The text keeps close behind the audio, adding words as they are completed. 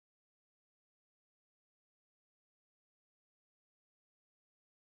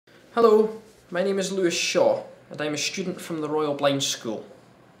Hello, my name is Lewis Shaw and I'm a student from the Royal Blind School.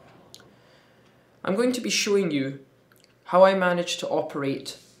 I'm going to be showing you how I managed to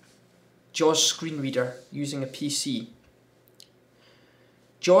operate JAWS Screen Reader using a PC.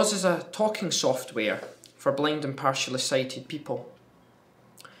 JAWS is a talking software for blind and partially sighted people.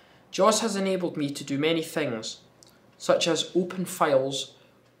 JAWS has enabled me to do many things, such as open files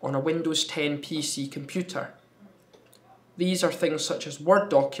on a Windows 10 PC computer. These are things such as Word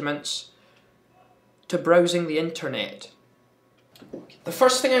documents to browsing the internet. The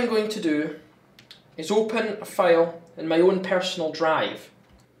first thing I'm going to do is open a file in my own personal drive.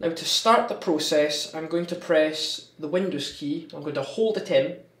 Now, to start the process, I'm going to press the Windows key. I'm going to hold it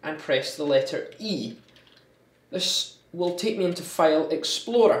in and press the letter E. This will take me into File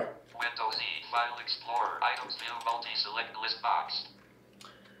Explorer. Windows E, File Explorer, Items View, Multi-Select List Box.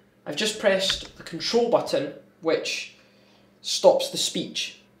 I've just pressed the Control button, which stops the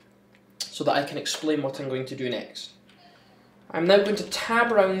speech, so that I can explain what I'm going to do next. I'm now going to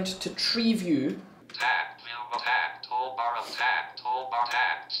tab around to Tree View. Tab, View, Tab, Toolbar of Tab, Toolbar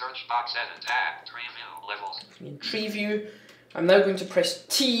Tab, Search Box Edit Tab, Tree View, Levels. In Tree View, I'm now going to press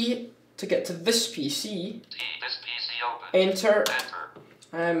T to get to this PC. T, this PC open. Enter. Enter.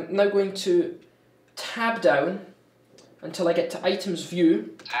 I'm now going to tab down until I get to Items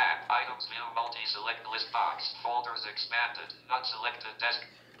View. Tab, Items View, Multi-Select List Box, Folders expanded, Unselected Desk.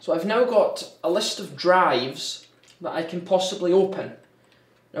 So I've now got a list of drives that I can possibly open.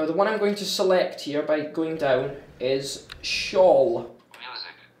 Now the one I'm going to select here by going down is Shawl.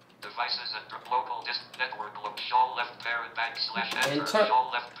 Music, Devices and Local Disk Network, look, Shawl left parent bank / enter, Enter.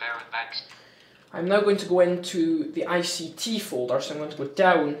 Shawl left parent banks. I'm now going to go into the ICT folder, so I'm going to go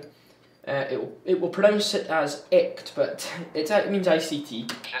down. It will pronounce it as ICT, but it means ICT.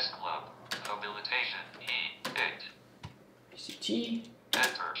 Chess Club, Habilitation, ICT.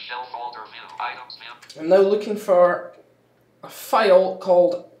 Enter, Shell Folder View, Items View. I'm now looking for a file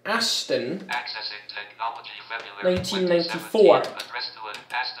called Aston. Accessing Technology, February 1994. Address to an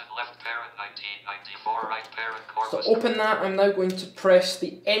Aston left parent 1994 right parent So corpus. to open that, I'm now going to press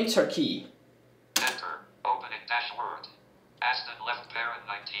the Enter key. Enter. Opening dash word. Aston left parent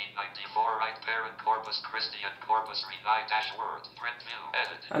 1994 right parent Corpus Christi and Corpus Reni dash word. Print view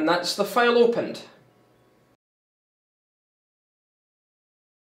edit. And that's the file opened.